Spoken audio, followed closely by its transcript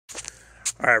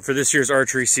All right, for this year's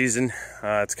archery season,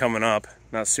 it's coming up.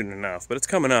 Not soon enough, but it's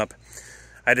coming up.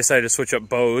 I decided to switch up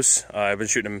bows. I've been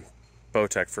shooting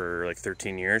Bowtech for like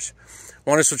 13 years.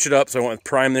 Want to switch it up, so I went with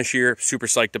Prime this year. Super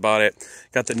psyched about it.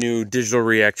 Got the new Digital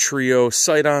React Trio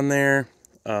sight on there.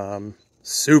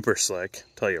 Super slick,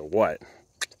 tell you what.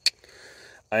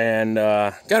 And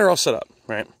got her all set up,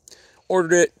 right?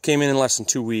 Ordered it, came in less than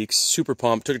 2 weeks. Super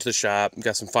pumped, took it to the shop,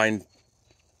 got some fine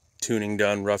tuning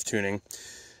done, rough tuning.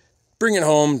 Bring it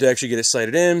home to actually get it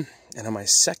sighted in, and on my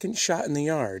second shot in the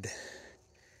yard,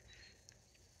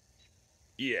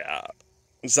 yeah,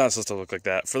 it's not supposed to look like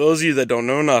that. For those of you that don't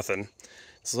know nothing,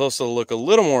 it's supposed to look a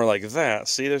little more like that.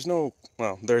 See, there's no,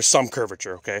 well, there's some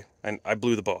curvature, okay? And I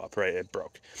blew the bow up, right? It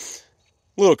broke.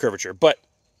 A little curvature, but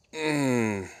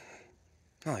not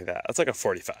like that. That's like a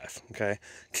 45, okay?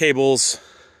 Cables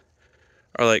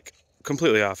are like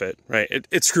completely off it, right?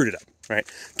 It screwed it up,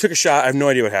 right? Took a shot. I have no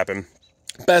idea what happened.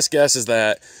 Best guess is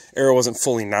that arrow wasn't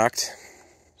fully knocked.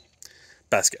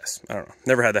 Best guess. I don't know.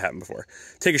 Never had that happen before.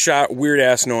 Take a shot, weird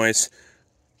ass noise.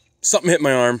 Something hit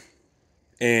my arm,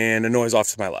 and a noise off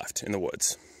to my left in the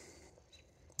woods.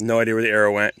 No idea where the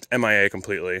arrow went. MIA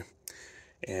completely.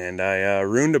 And I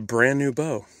ruined a brand new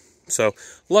bow. So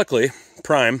luckily,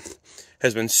 Prime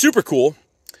has been super cool,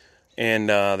 and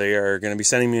they are going to be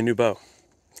sending me a new bow.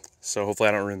 So hopefully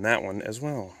I don't ruin that one as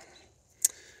well.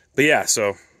 But yeah,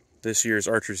 so this year's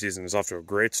archery season is off to a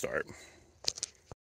great start.